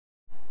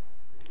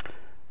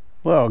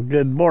Well,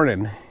 good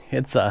morning.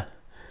 It's a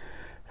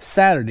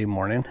Saturday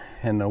morning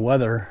and the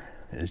weather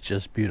is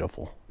just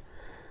beautiful.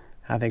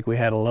 I think we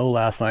had a low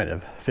last night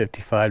of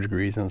 55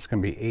 degrees and it's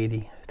going to be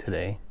 80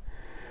 today.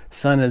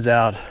 Sun is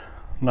out,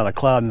 not a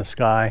cloud in the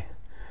sky.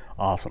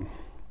 Awesome.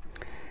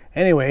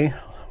 Anyway,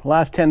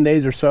 last 10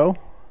 days or so,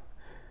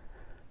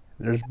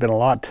 there's been a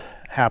lot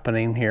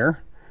happening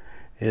here.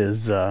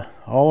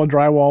 All the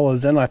drywall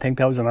is in. I think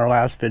that was in our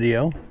last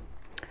video.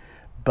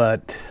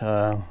 But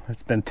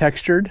it's been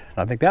textured.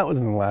 I think that was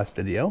in the last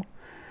video.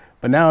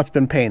 But now it's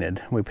been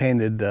painted. We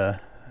painted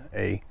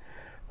a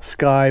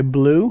sky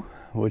blue,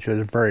 which is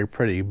a very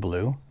pretty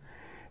blue.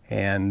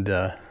 And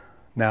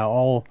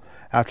now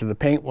after the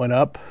paint went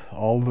up,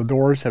 all the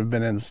doors have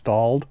been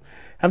installed.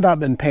 Have not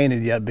been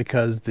painted yet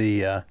because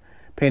the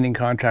painting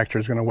contractor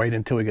is going to wait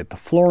until we get the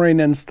flooring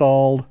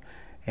installed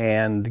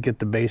and get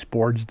the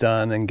baseboards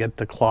done and get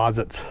the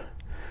closets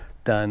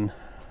done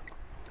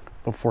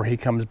before he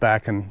comes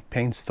back and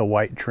paints the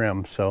white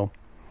trim. So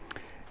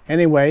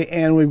anyway,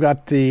 and we've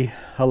got the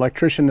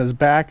electrician is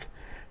back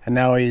and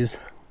now he's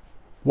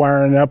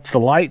wiring up the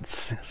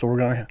lights. So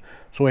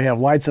we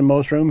have lights in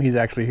most room. He's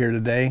actually here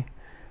today.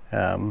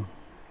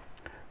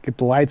 Get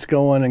the lights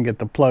going and get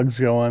the plugs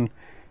going.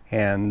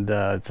 And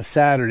it's a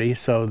Saturday,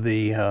 so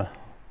the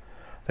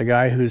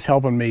guy who's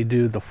helping me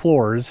do the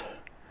floors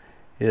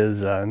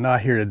is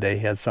not here today.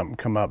 He had something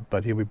come up,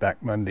 but he'll be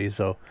back Monday.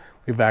 So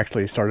we've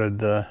actually started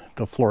the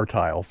floor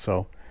tiles.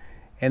 So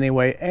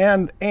anyway,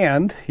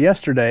 and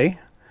yesterday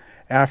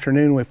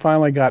afternoon we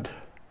finally got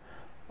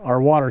our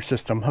water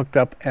system hooked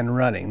up and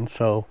running.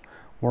 So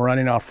we're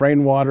running off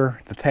rainwater.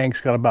 The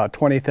tank's got about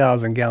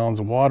 20,000 gallons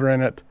of water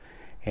in it,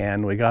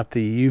 and we got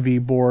the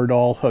UV board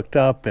all hooked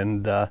up.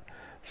 And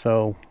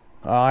so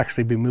I'll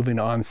actually be moving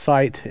on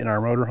site in our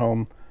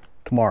motorhome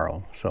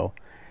tomorrow. So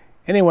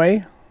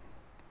anyway,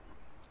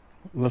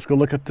 let's go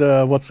look at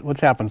what's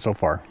happened so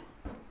far.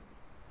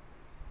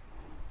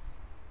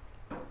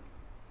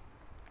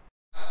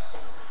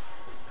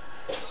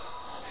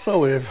 So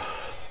we've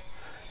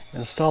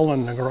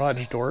installing the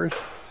garage doors,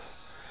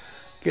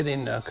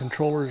 getting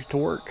controllers to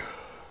work,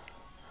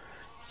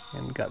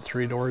 and got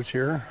 3 doors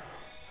here.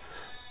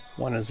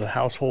 One is a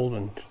household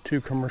and 2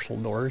 commercial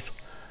doors.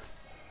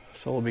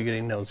 So we'll be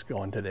getting those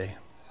going today.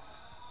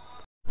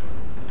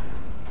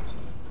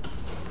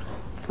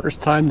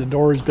 First time the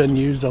door has been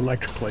used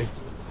electrically.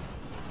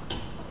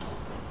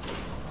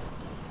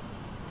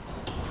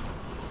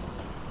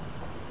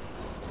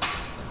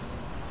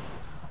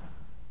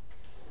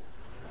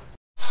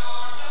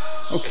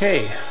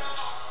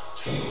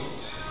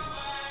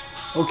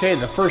 Okay,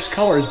 the first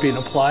color is being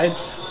applied,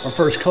 our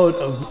first coat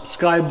of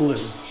sky blue.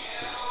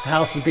 The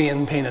house is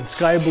being painted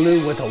sky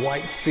blue with a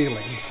white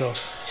ceiling, so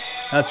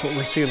that's what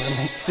we're seeing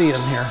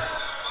here.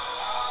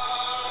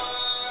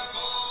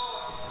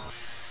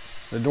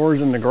 The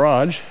doors in the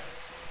garage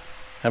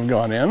have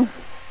gone in.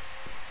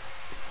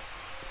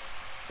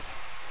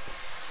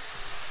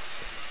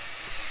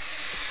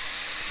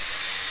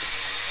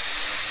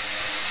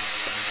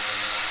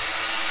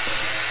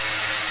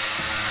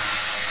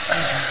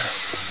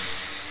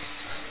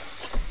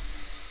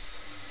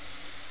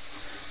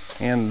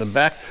 And the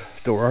back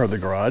door of the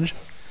garage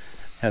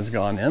has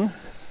gone in.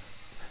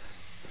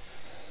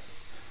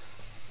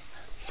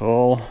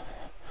 So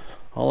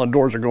all the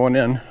doors are going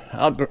in.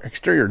 Outdoor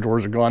exterior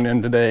doors are going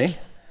in today.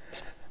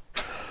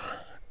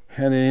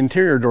 And the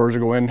interior doors are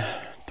going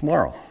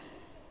tomorrow.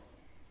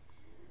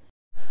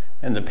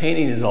 And the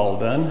painting is all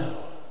done.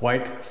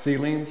 White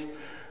ceilings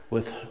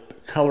with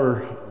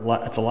color,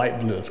 it's a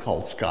light blue, it's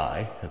called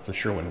Sky. It's a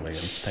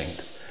Sherwin-Williams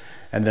paint.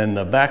 And then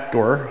the back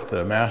door,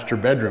 the master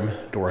bedroom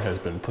door, has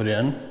been put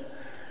in.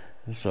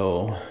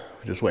 So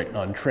we're just waiting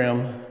on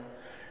trim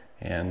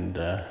and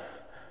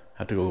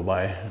have to go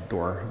buy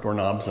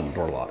doorknobs and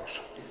door locks.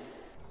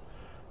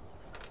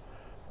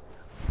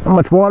 How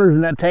much water is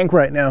in that tank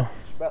right now?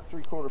 It's about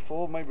 3/4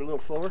 full, maybe a little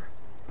fuller.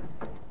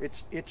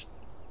 It's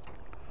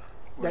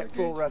that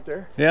full right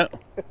there. Yeah.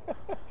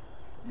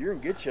 You're in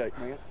good shape,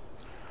 man.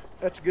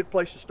 That's a good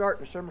place to start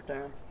in the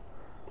summertime.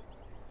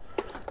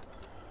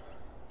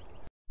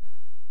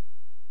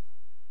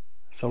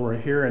 So we're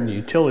here in the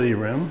utility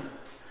room,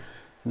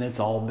 and it's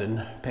all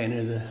been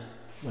painted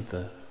with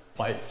the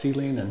white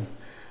ceiling and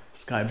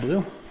sky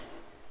blue.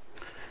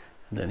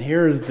 And then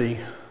here is the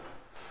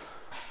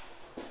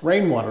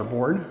rainwater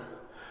board.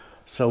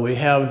 So we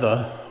have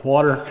the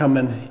water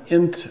coming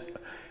in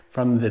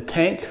from the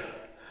tank,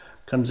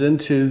 comes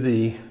into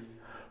the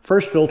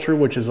first filter,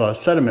 which is a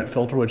sediment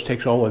filter, which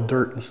takes all the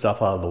dirt and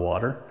stuff out of the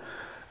water.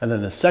 And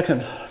then the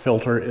second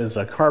filter is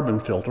a carbon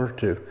filter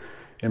to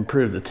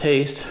improve the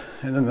taste.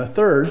 And then the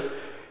third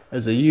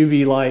is a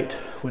UV light,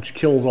 which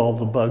kills all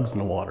the bugs in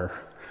the water.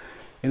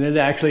 And it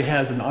actually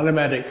has an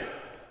automatic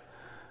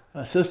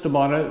system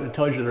on it that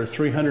tells you there's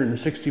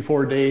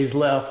 364 days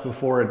left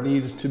before it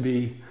needs to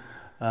be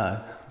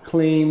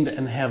cleaned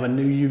and have a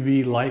new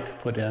UV light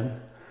put in.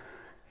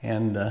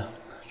 And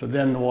so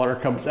then the water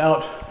comes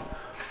out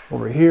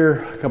over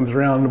here, comes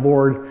around the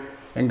board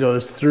and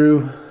goes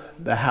through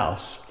the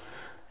house.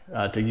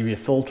 to give you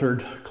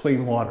filtered,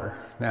 clean water.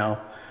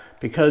 Now,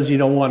 because you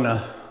don't want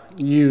to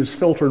use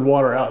filtered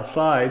water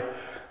outside,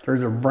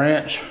 there's a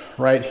branch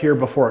right here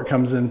before it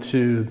comes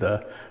into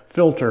the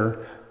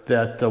filter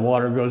that the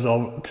water goes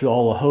to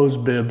all the hose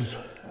bibs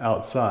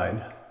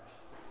outside.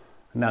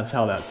 And that's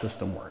how that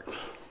system works.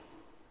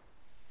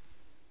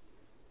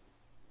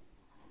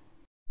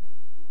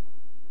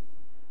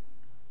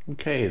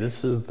 Okay,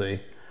 this is the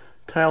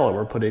tile that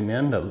we're putting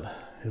in.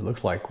 It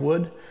looks like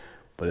wood,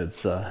 but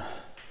it's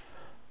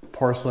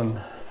porcelain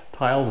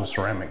tiles, or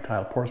ceramic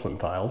tile, porcelain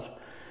tiles.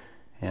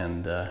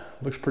 And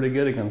looks pretty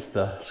good against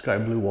the sky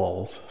blue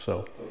walls.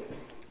 So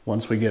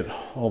once we get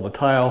all the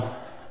tile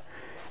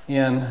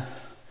in,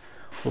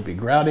 we'll be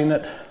grouting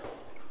it.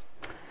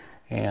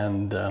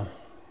 And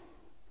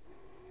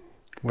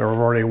we're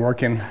already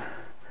working,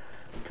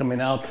 coming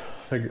out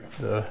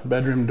the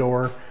bedroom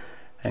door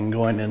and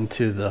going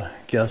into the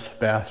guest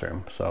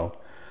bathroom. So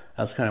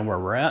that's kind of where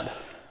we're at.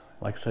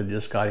 Like I said,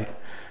 just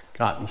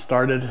gotten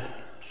started.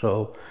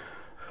 So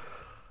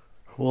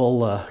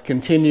we'll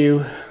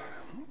continue.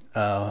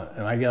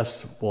 And I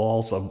guess we'll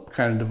also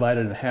kind of divide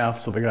it in half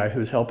so the guy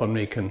who's helping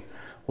me can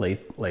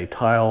lay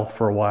tile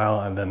for a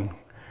while, and then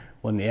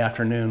when the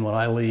afternoon when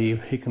I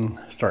leave, he can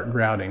start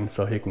grouting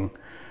so he can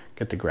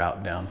get the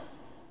grout down.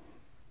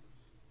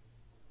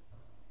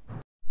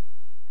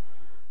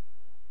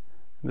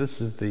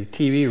 This is the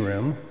TV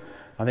room.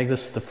 I think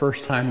this is the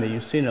first time that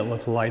you've seen it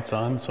with the lights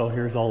on, so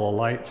here's all the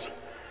lights.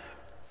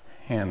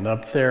 And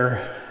up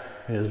there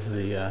is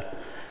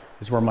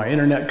is where my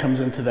internet comes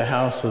into the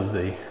house, so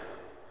the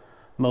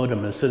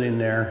modem is sitting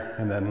there,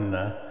 and then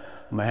I'm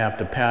gonna have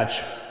to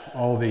patch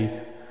all the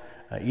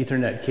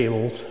Ethernet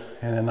cables,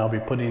 and then I'll be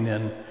putting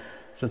in,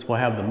 since we'll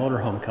have the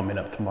motorhome coming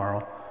up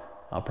tomorrow,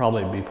 I'll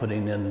probably be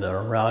putting in the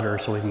router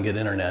so we can get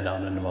internet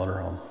out in the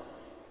motorhome.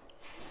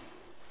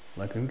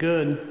 Looking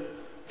good.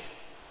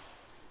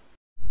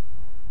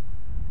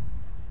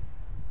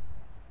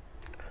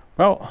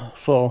 Well,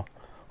 so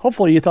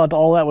hopefully you thought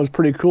all that was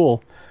pretty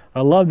cool.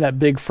 I love that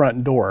big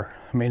front door.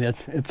 I mean,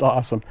 it's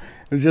awesome.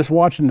 It was just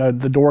watching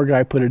the door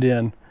guy put it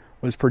in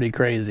was pretty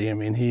crazy. I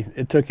mean,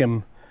 it took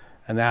him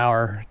an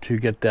hour to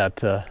get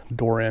that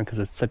door in because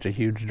it's such a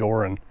huge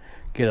door, and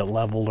get it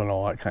leveled and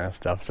all that kind of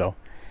stuff. So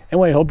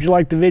anyway, hope you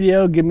liked the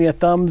video. Give me a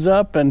thumbs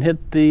up and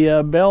hit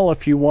the bell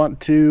if you want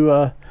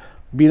to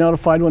be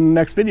notified when the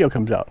next video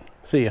comes out.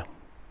 See ya.